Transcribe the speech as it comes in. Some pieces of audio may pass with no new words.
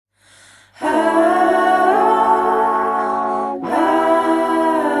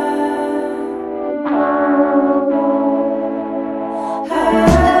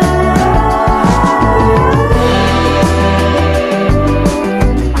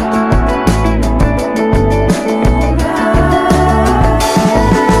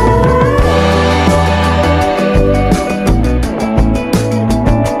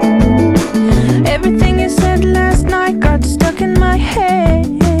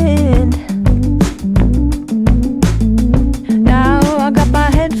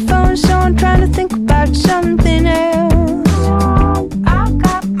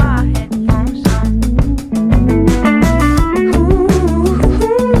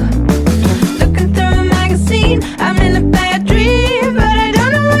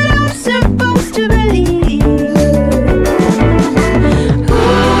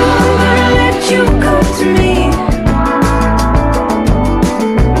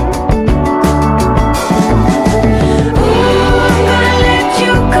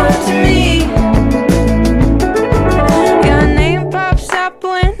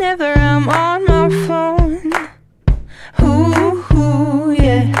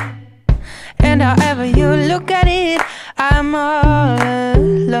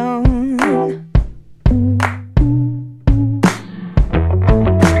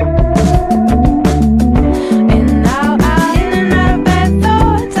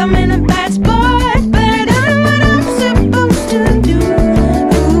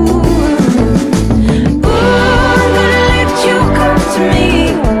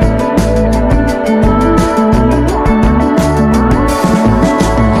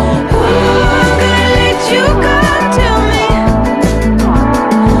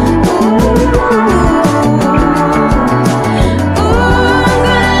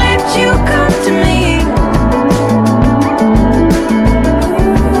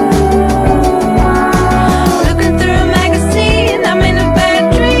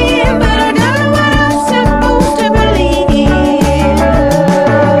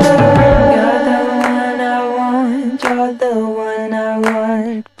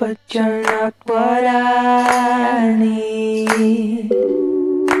want, but you're not what I need.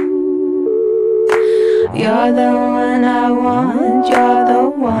 You're the one I want, you're the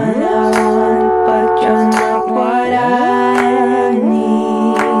one I want, but you're not what I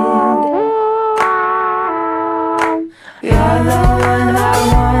need. You're the one I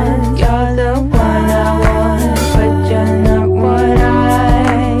want, you're the one I want, but you're not what I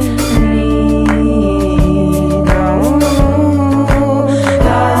need. Oh,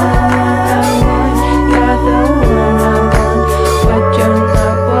 you're the one I want, but you're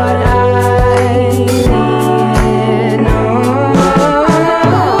not what I need. No,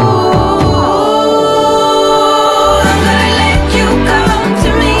 I'm gonna let you come to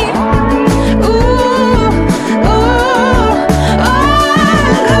me. Ooh, I'm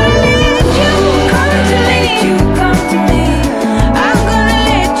gonna let you come to me. I'm gonna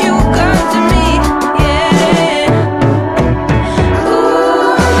let you come to me. Yeah.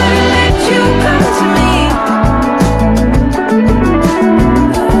 Ooh, I'm gonna let you come to me.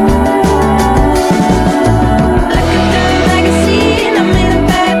 Like a dumb magazine, I'm in a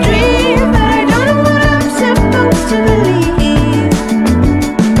bad dream, but I don't know what I'm supposed to believe.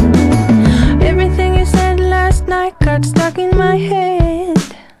 Everything you said last night got stuck in my head.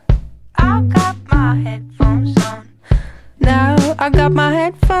 I got my headphones on. Now I got my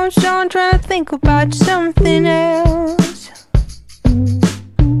headphones on, trying to think about something else.